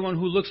 that everyone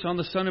who looks on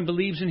the Son and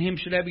believes in Him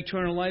should have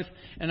eternal life,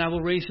 and I will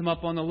raise him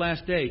up on the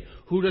last day.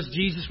 Who does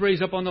Jesus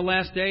raise up on the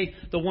last day?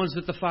 The ones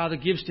that the Father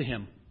gives to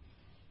Him.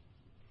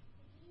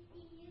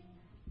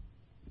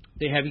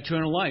 They have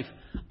eternal life.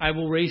 I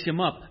will raise him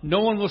up. No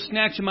one will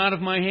snatch him out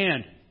of my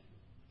hand.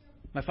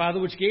 My Father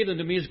which gave them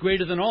to me is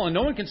greater than all, and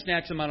no one can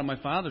snatch them out of my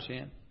Father's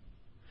hand.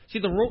 See,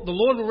 the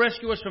Lord will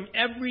rescue us from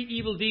every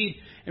evil deed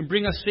and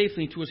bring us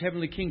safely into His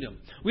heavenly kingdom.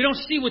 We don't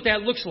see what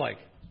that looks like.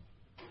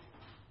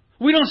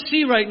 We don't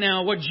see right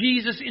now what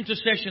Jesus'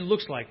 intercession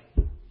looks like.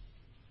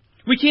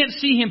 We can't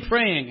see Him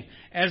praying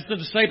as the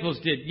disciples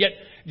did. Yet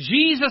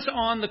Jesus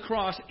on the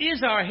cross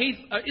is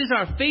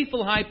our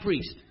faithful high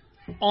priest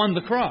on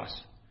the cross.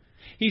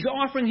 He's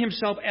offering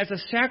himself as a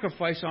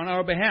sacrifice on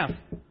our behalf.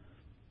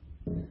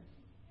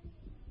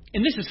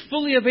 And this is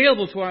fully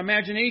available to our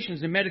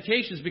imaginations and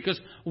meditations because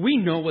we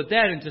know what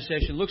that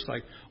intercession looks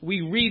like.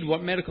 We read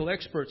what medical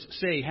experts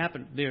say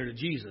happened there to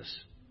Jesus.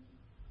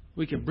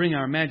 We can bring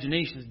our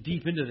imaginations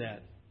deep into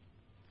that.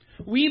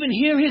 We even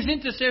hear his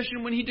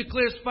intercession when he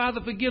declares,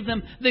 Father, forgive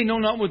them. They know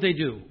not what they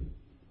do.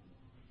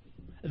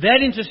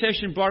 That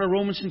intercession brought a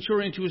Roman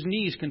centurion to his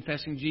knees,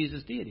 confessing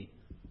Jesus' deity.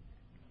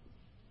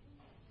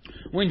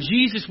 When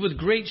Jesus, with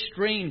great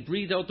strain,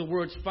 breathed out the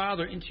words,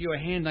 Father, into your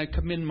hand I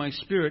commend my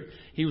spirit,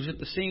 he was at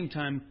the same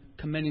time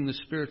commending the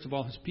spirits of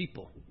all his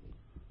people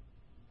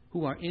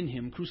who are in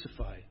him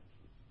crucified.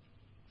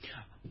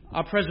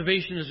 Our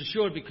preservation is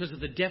assured because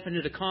of the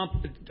definite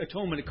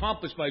atonement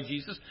accomplished by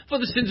Jesus for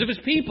the sins of his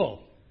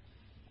people.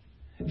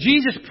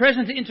 Jesus'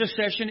 present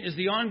intercession is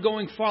the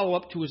ongoing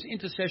follow-up to his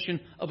intercession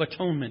of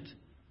atonement.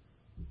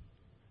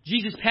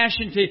 Jesus'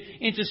 passion to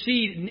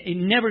intercede, it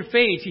never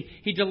fades.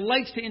 He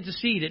delights to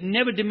intercede. It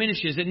never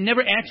diminishes. It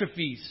never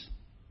atrophies.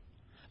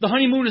 The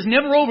honeymoon is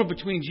never over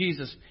between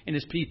Jesus and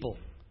his people.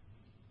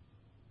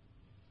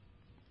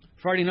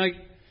 Friday night,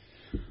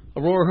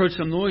 Aurora heard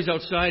some noise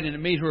outside and it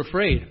made her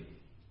afraid.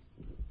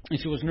 And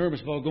she was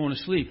nervous about going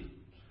to sleep.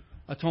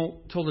 I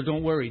told her,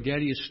 don't worry.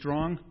 Daddy is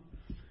strong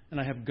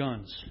and I have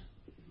guns.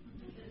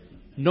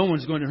 No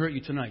one's going to hurt you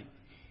tonight.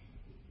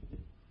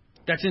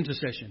 That's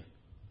intercession.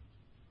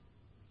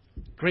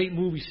 Great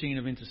movie scene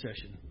of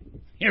intercession.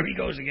 Here he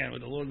goes again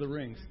with the Lord of the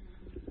Rings.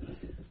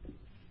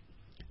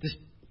 This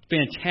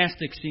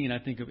fantastic scene, I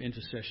think, of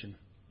intercession.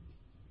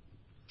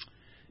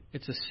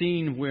 It's a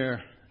scene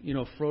where,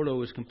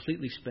 Frodo is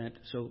completely spent.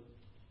 So,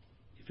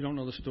 if you don't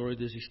know the story,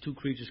 there's these two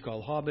creatures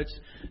called hobbits.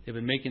 They've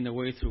been making their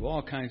way through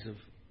all kinds of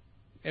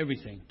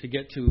everything to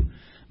get to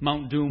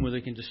Mount Doom where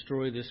they can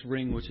destroy this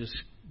ring, which is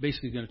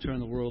basically going to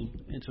turn the world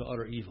into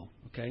utter evil.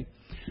 Okay?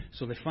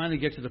 So they finally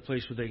get to the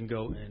place where they can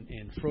go,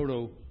 and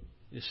Frodo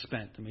is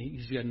spent. I mean,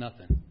 he's got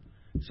nothing.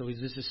 So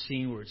there's this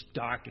scene where it's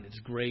dark and it's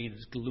gray and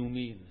it's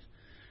gloomy and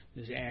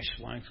there's ash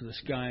flying through the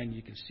sky and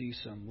you can see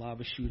some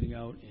lava shooting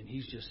out and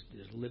his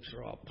lips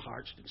are all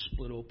parched and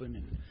split open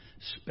and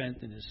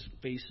spent and his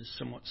face is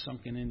somewhat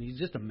sunken in. He's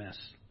just a mess.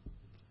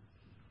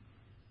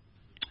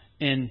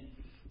 And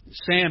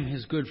Sam,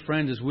 his good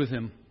friend, is with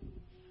him,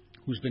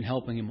 who's been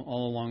helping him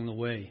all along the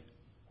way.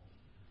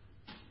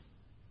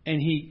 And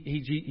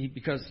he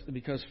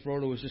because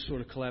Frodo was just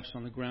sort of collapsed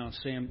on the ground,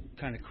 Sam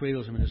kind of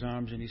cradles him in his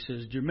arms and he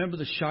says, do you remember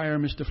the Shire,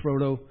 Mr.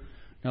 Frodo?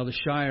 Now the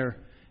Shire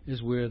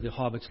is where the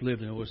hobbits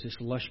lived, and it was this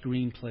lush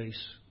green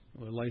place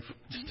where life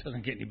just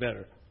doesn't get any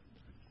better.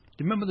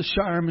 Do you remember the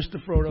Shire,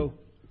 Mr. Frodo?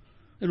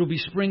 It'll be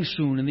spring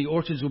soon, and the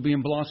orchards will be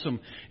in blossom,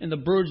 and the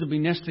birds will be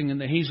nesting in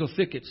the hazel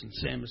thickets. And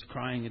Sam is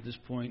crying at this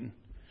point. And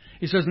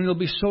he says, and they'll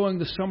be sowing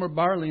the summer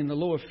barley in the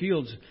lower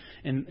fields.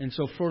 And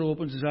so Frodo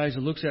opens his eyes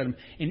and looks at him,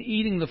 and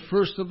eating the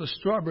first of the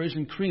strawberries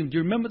and cream. Do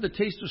you remember the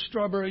taste of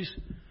strawberries?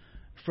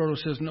 Frodo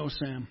says, no,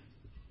 Sam.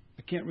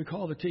 I can't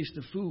recall the taste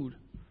of food,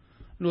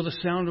 nor the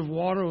sound of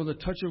water or the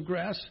touch of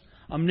grass.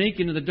 I'm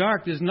naked in the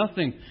dark. There's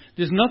nothing.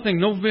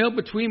 No veil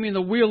between me and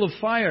the wheel of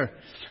fire.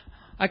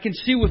 I can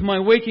see with my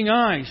waking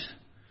eyes.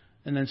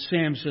 And then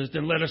Sam says,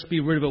 then let us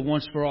be rid of it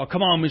once for all.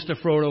 Come on, Mr.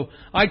 Frodo.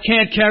 I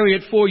can't carry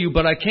it for you,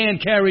 but I can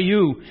carry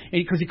you.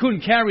 Because he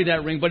couldn't carry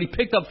that ring, but he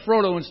picked up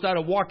Frodo and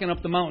started walking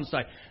up the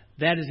mountainside.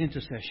 That is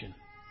intercession.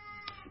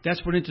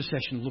 That's what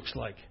intercession looks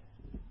like.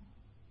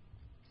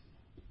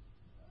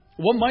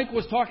 What Mike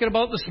was talking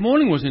about this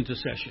morning was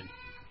intercession.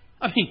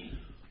 I mean,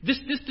 this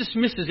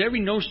dismisses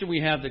every notion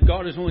we have that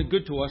God is only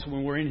good to us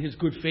when we're in his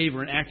good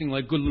favor and acting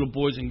like good little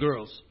boys and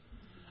girls.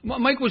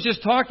 Mike was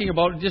just talking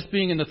about just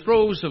being in the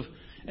throes of,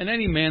 and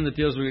any man that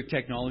deals with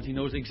technology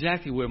knows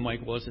exactly where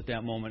Mike was at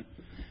that moment,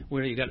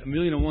 where you got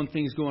 1,000,001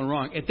 things going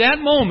wrong. At that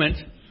moment,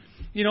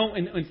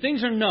 and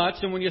things are nuts,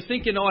 and when you're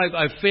thinking,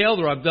 I've failed,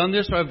 or I've done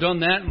this, or I've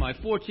done that, and my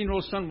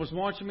 14-year-old son was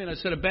watching me, and I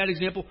set a bad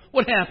example,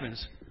 what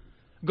happens?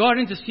 God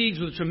intercedes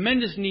with a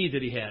tremendous need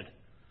that he had.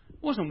 He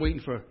wasn't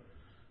waiting for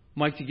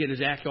Mike to get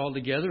his act all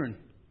together and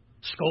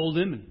scold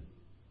him and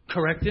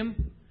correct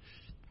him.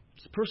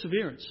 It's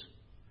perseverance.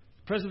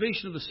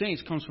 Preservation of the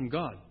saints comes from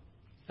God.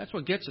 That's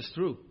what gets us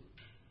through.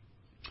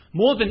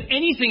 More than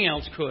anything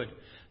else could,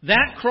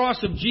 that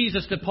cross of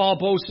Jesus that Paul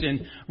boasts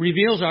in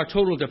reveals our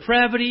total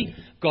depravity,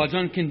 God's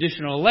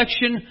unconditional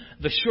election,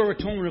 the sure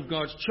atonement of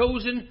God's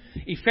chosen,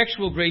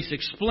 effectual grace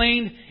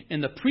explained,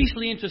 and the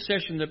priestly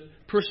intercession that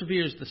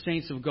perseveres the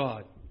saints of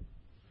God.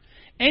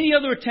 Any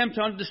other attempt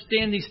to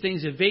understand these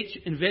things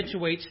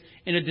eventuates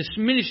in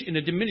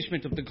a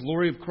diminishment of the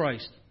glory of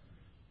Christ.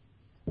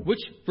 Which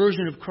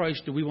version of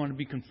Christ do we want to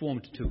be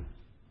conformed to?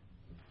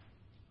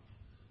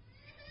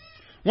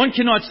 One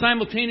cannot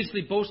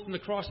simultaneously boast in the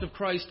cross of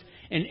Christ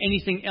and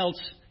anything else,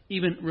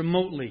 even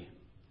remotely.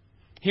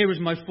 Here is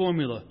my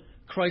formula.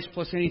 Christ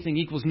plus anything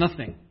equals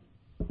nothing.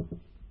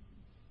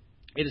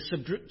 It is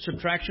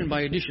subtraction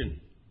by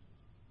addition.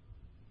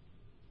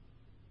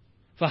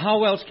 For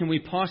how else can we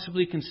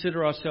possibly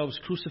consider ourselves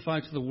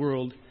crucified to the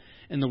world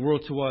and the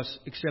world to us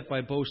except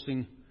by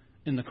boasting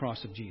in the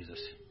cross of Jesus?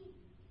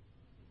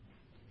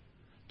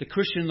 The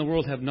Christian and the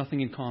world have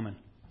nothing in common.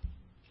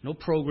 No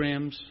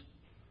programs,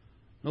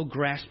 no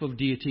grasp of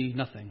deity,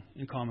 nothing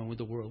in common with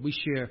the world. We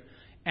share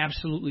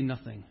absolutely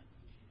nothing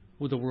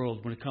with the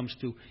world when it comes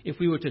to, if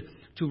we were to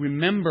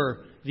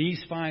remember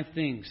these 5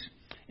 things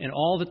and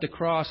all that the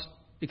cross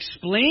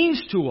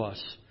explains to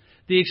us,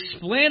 the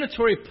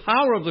explanatory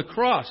power of the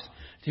cross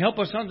to help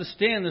us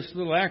understand this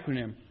little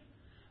acronym,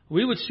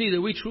 we would see that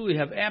we truly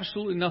have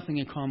absolutely nothing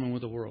in common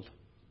with the world.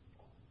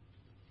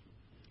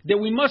 That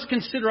we must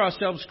consider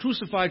ourselves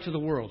crucified to the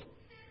world.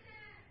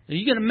 And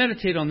you got to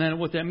meditate on that and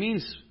what that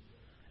means.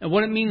 And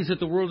what it means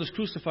that the world is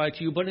crucified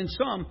to you. But in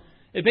some,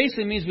 it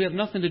basically means we have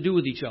nothing to do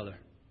with each other.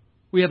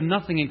 We have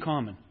nothing in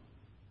common.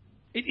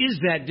 It is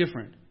that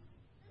different.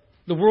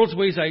 The world's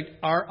ways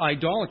are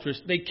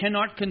idolatrous. They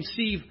cannot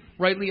conceive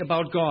rightly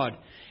about God.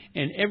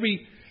 And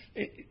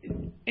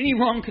any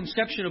wrong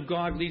conception of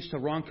God leads to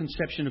wrong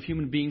conception of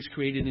human beings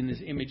created in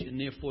His image and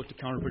therefore to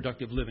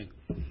counterproductive living.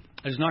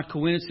 It is not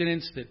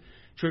coincidence that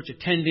church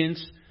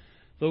attendance,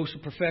 those who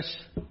profess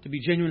to be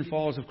genuine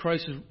followers of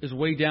Christ, is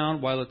way down,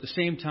 while at the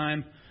same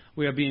time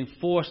we are being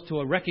forced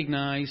to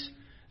recognize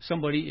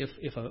somebody,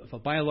 if a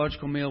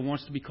biological male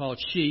wants to be called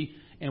she,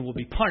 and will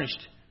be punished.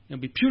 There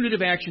will be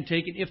punitive action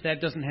taken if that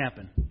doesn't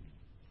happen.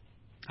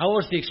 How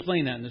else do you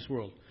explain that in this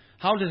world?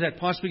 How does that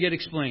possibly get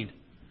explained?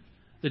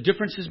 The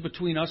differences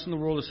between us and the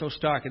world are so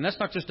stark. And that's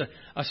not just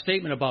a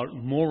statement about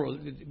moral.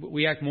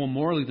 We act more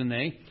morally than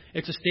they.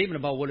 It's a statement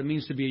about what it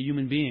means to be a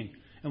human being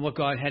and what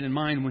God had in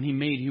mind when He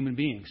made human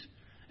beings.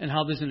 And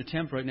how there's an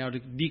attempt right now to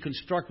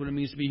deconstruct what it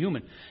means to be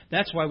human.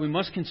 That's why we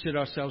must consider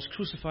ourselves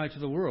crucified to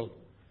the world.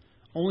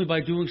 Only by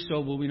doing so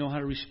will we know how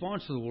to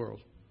respond to the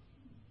world.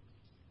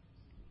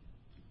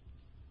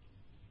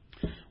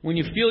 When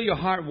you feel your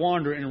heart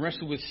wander and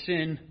wrestle with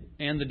sin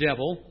and the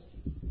devil,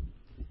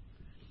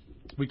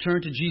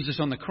 return to Jesus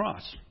on the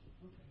cross.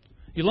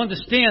 You'll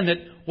understand that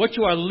what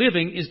you are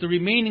living is the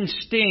remaining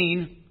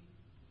stain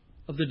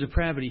of the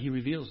depravity He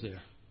reveals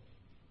there.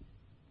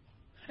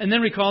 And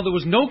then recall there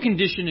was no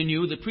condition in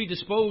you that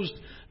predisposed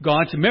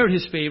God to merit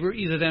His favor,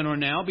 either then or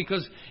now,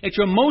 because at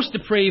your most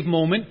depraved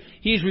moment,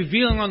 He is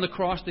revealing on the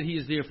cross that He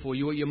is there for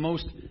you at your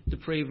most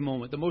depraved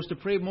moment. The most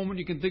depraved moment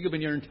you can think of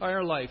in your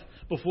entire life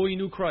before you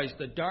knew Christ.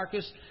 The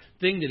darkest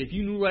thing that if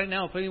you knew right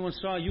now, if anyone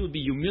saw you, would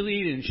be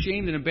humiliated and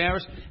shamed and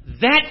embarrassed.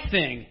 That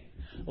thing,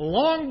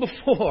 long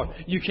before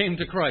you came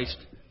to Christ,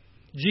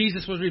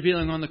 Jesus was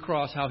revealing on the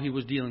cross how He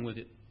was dealing with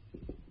it.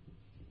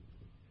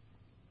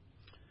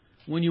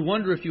 When you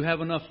wonder if you have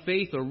enough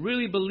faith or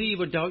really believe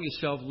or doubt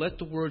yourself, let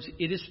the words,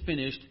 "It is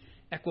finished,"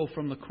 echo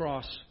from the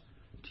cross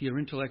to your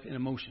intellect and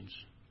emotions.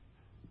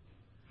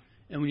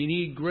 And when you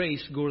need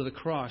grace, go to the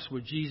cross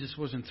where Jesus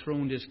was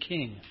enthroned as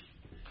King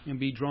and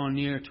be drawn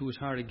near to His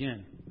heart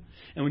again.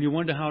 And when you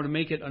wonder how to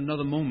make it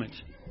another moment,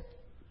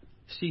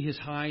 see His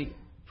high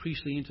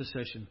priestly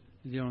intercession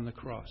there on the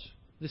cross.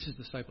 This is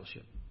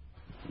discipleship.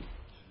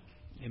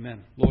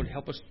 Amen. Lord,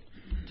 help us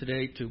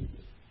today to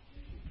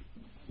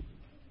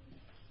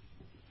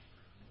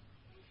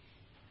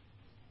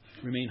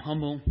remain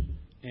humble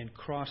and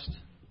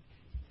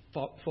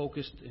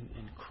cross-focused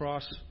and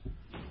cross-zealous,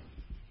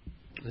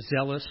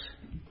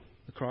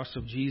 the cross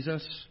of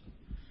Jesus.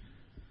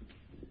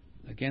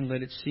 Again,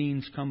 let its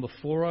scenes come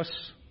before us.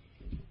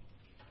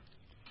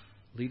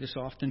 Lead us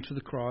often to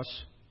the cross.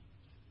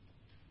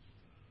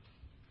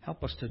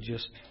 Help us to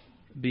just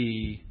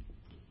be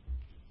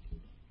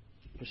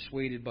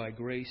persuaded by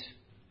grace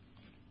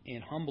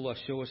and humble us.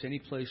 Show us any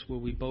place where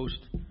we boast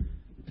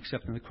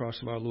except in the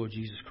cross of our Lord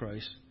Jesus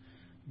Christ.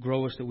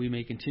 Grow us that we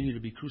may continue to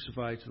be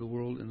crucified to the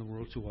world and the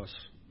world to us.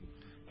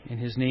 In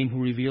His name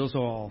who reveals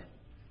all,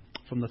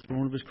 from the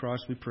throne of His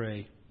cross we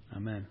pray.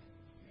 Amen.